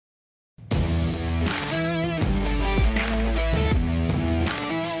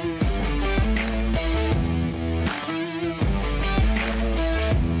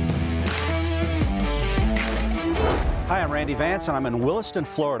Randy Vance, and I'm in Williston,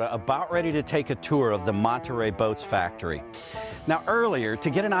 Florida, about ready to take a tour of the Monterey Boats factory. Now earlier,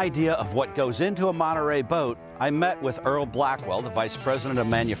 to get an idea of what goes into a Monterey boat, I met with Earl Blackwell, the Vice President of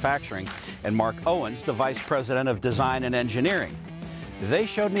Manufacturing, and Mark Owens, the Vice President of Design and Engineering. They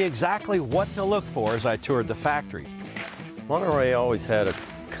showed me exactly what to look for as I toured the factory. Monterey always had a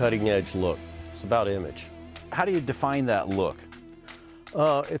cutting-edge look. It's about image. How do you define that look?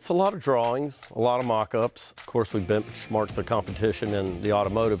 It's a lot of drawings, a lot of mock-ups. Of course, we benchmarked the competition in the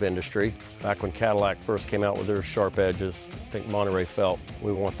automotive industry. Back when Cadillac first came out with their sharp edges, I think Monterey felt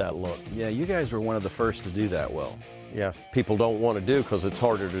we want that look. Yeah, you guys were one of the first to do that well. Yes, people don't want to do because it's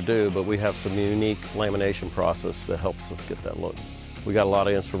harder to do, but we have some unique lamination process that helps us get that look. We got a lot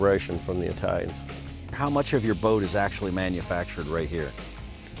of inspiration from the Italians. How much of your boat is actually manufactured right here?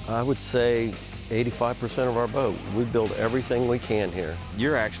 I would say 85% of our boat. We build everything we can here.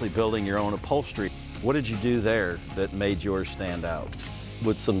 You're actually building your own upholstery. What did you do there that made yours stand out?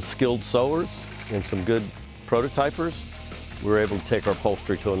 With some skilled sewers and some good prototypers, we were able to take our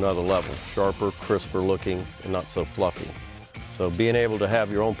upholstery to another level, sharper, crisper looking, and not so fluffy. So being able to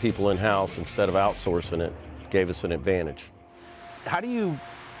have your own people in-house instead of outsourcing it gave us an advantage. How do you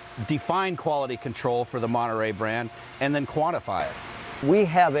define quality control for the Monterey brand and then quantify it? We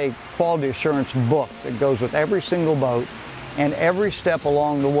have a quality assurance book that goes with every single boat, and every step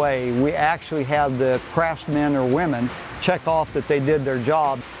along the way we actually have the craftsmen or women check off that they did their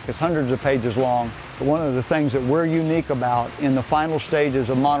job. It's hundreds of pages long. But one of the things that we're unique about in the final stages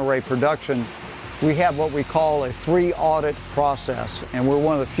of Monterey production, we have what we call a 3-audit process, and we're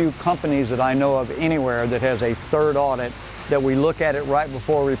one of the few companies that I know of anywhere that has a 3rd audit that we look at it right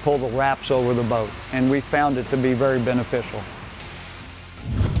before we pull the wraps over the boat, and we found it to be very beneficial.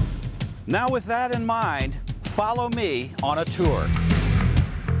 Now with that in mind, follow me on a tour.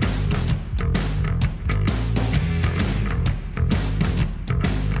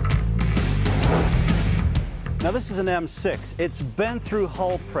 Now this is an M6. It's been through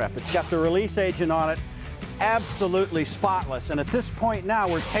hull prep. It's got the release agent on it. It's absolutely spotless, and at this point now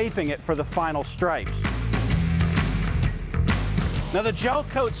we're taping it for the final stripes. Now the gel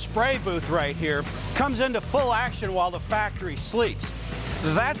coat spray booth right here comes into full action while the factory sleeps.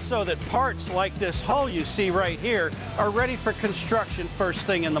 That's so that parts like this hull you see right here are ready for construction first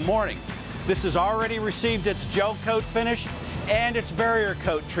thing in the morning. This has already received its gel coat finish and its barrier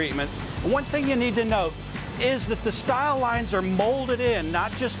coat treatment. One thing you need to note is that the style lines are molded in,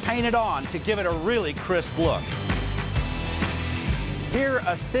 not just painted on, to give it a really crisp look. Here,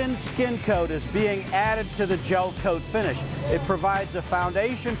 a thin skin coat is being added to the gel coat finish. It provides a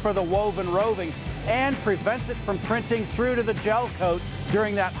foundation for the woven roving and prevents it from printing through to the gel coat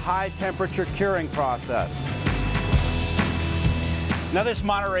during that high temperature curing process. Now this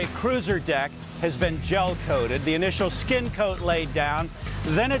Monterey cruiser deck has been gel coated, the initial skin coat laid down,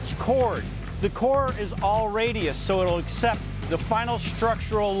 then it's cored. The core is all radius, so it'll accept the final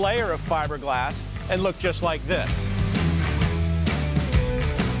structural layer of fiberglass and look just like this.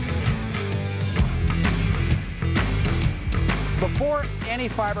 Before any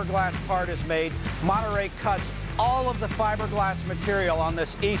fiberglass part is made, Monterey cuts all of the fiberglass material on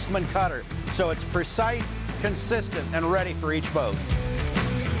this Eastman cutter, so it's precise, consistent, and ready for each boat.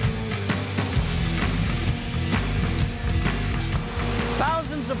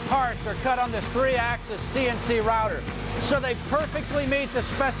 Thousands of parts are cut on this 3-axis CNC router, so they perfectly meet the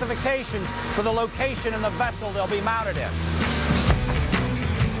specifications for the location in the vessel they'll be mounted in.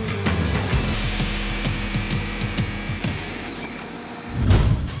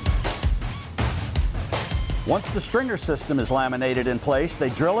 Once the stringer system is laminated in place, they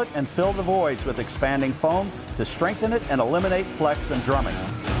drill it and fill the voids with expanding foam to strengthen it and eliminate flex and drumming.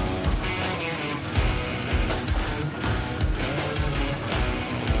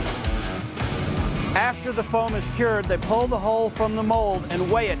 After the foam is cured, they pull the hole from the mold and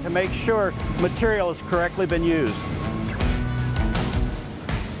weigh it to make sure material has correctly been used.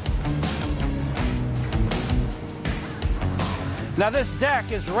 Now this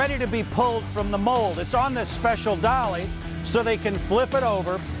deck is ready to be pulled from the mold. It's on this special dolly so they can flip it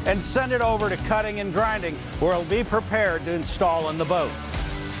over and send it over to cutting and grinding where it'll be prepared to install in the boat.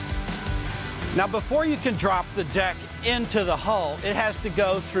 Now before you can drop the deck into the hull, it has to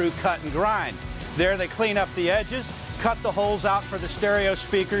go through cut and grind. There they clean up the edges, cut the holes out for the stereo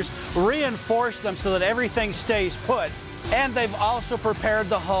speakers, reinforce them so that everything stays put, and they've also prepared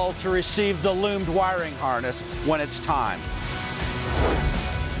the hull to receive the loomed wiring harness when it's time.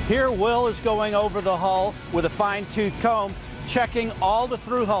 Here, Will is going over the hull with a fine-tooth comb, checking all the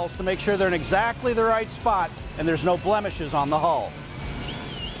through hulls to make sure they're in exactly the right spot and there's no blemishes on the hull.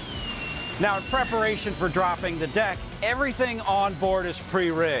 Now, in preparation for dropping the deck, everything on board is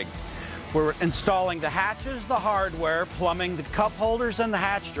pre-rigged. We're installing the hatches, the hardware, plumbing the cup holders and the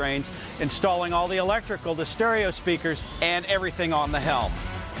hatch drains, installing all the electrical, the stereo speakers, and everything on the helm.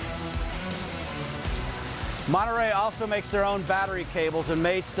 Monterey also makes their own battery cables and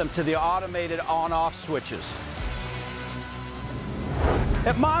mates them to the automated on-off switches.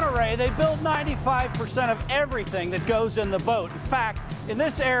 At Monterey, they build 95% of everything that goes in the boat. In fact, in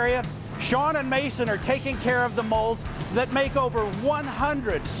this area, Sean and Mason are taking care of the molds that make over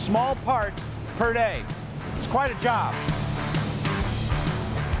 100 small parts per day. It's quite a job.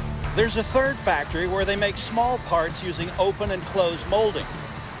 There's a third factory where they make small parts using open and closed molding.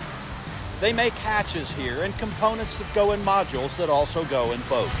 They make hatches here and components that go in modules that also go in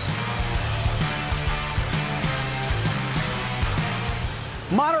boats.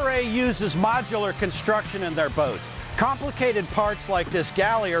 Monterey uses modular construction in their boats. Complicated parts like this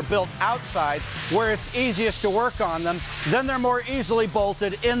galley are built outside where it's easiest to work on them. Then they're more easily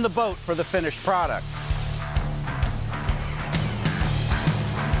bolted in the boat for the finished product.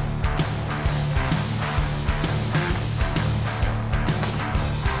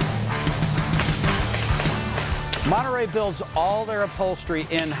 Monterey builds all their upholstery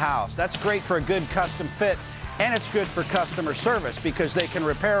in-house. That's great for a good custom fit, and it's good for customer service because they can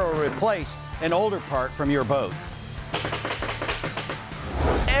repair or replace an older part from your boat.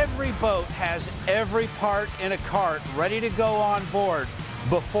 Every boat has every part in a cart ready to go on board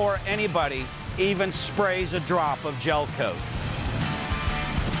before anybody even sprays a drop of gel coat.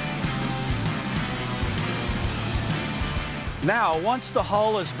 Now, once the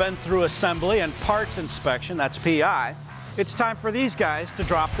hull has been through assembly and parts inspection, that's PI, it's time for these guys to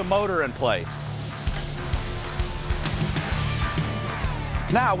drop the motor in place.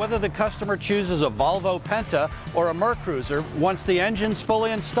 Now, whether the customer chooses a Volvo Penta or a Mercruiser, once the engine's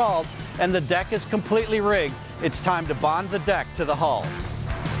fully installed and the deck is completely rigged, it's time to bond the deck to the hull.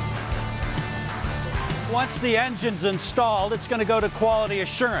 Once the engine's installed, it's going to go to quality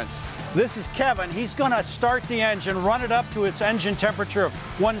assurance. This is Kevin. He's going to start the engine, run it up to its engine temperature of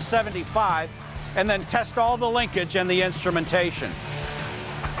 175, and then test all the linkage and the instrumentation.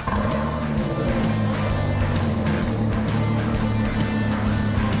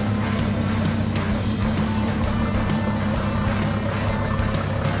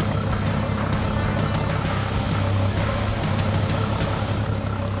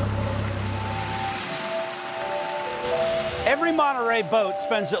 Every Monterey boat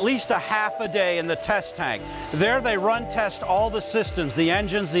spends at least a half a day in the test tank. There they run test all the systems, the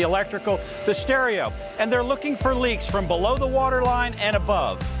engines, the electrical, the stereo, and they're looking for leaks from below the waterline and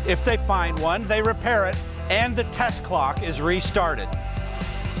above. If they find one, they repair it, and the test clock is restarted.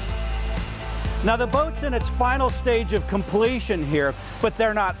 Now the boat's in its final stage of completion here, but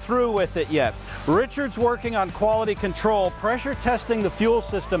they're not through with it yet. Richard's working on quality control, pressure testing the fuel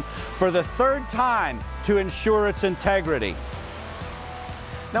system for the third time to ensure its integrity.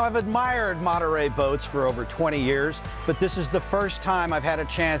 Now I've admired Monterey boats for over 20 years, but this is the first time I've had a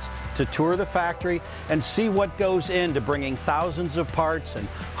chance to tour the factory and see what goes into bringing thousands of parts and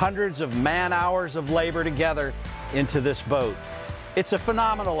hundreds of man-hours of labor together into this boat. It's a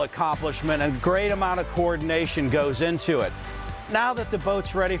phenomenal accomplishment and a great amount of coordination goes into it. Now that the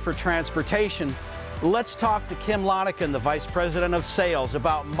boat's ready for transportation, let's talk to Kim Lonegan, the Vice President of Sales,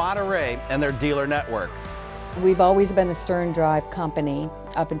 about Monterey and their dealer network. We've always been a stern drive company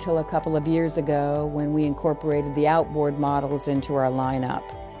up until a couple of years ago when we incorporated the outboard models into our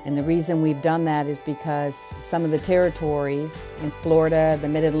lineup. And the reason we've done that is because some of the territories in Florida, the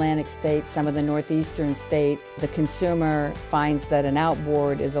mid-Atlantic states, some of the northeastern states, the consumer finds that an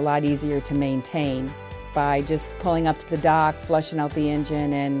outboard is a lot easier to maintain by just pulling up to the dock, flushing out the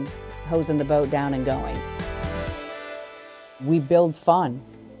engine, and hosing the boat down and going. We build fun.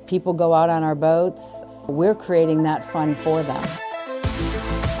 People go out on our boats. We're creating that fun for them.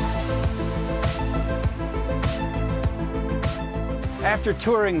 After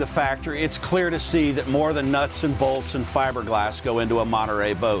touring the factory, it's clear to see that more than nuts and bolts and fiberglass go into a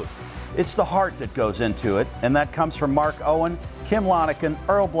Monterey boat. It's the heart that goes into it, and that comes from Mark Owen, Kim Lonegan,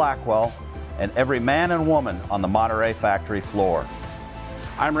 Earl Blackwell, and every man and woman on the Monterey factory floor.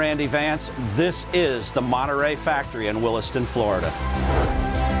 I'm Randy Vance. This is the Monterey factory in Williston, Florida.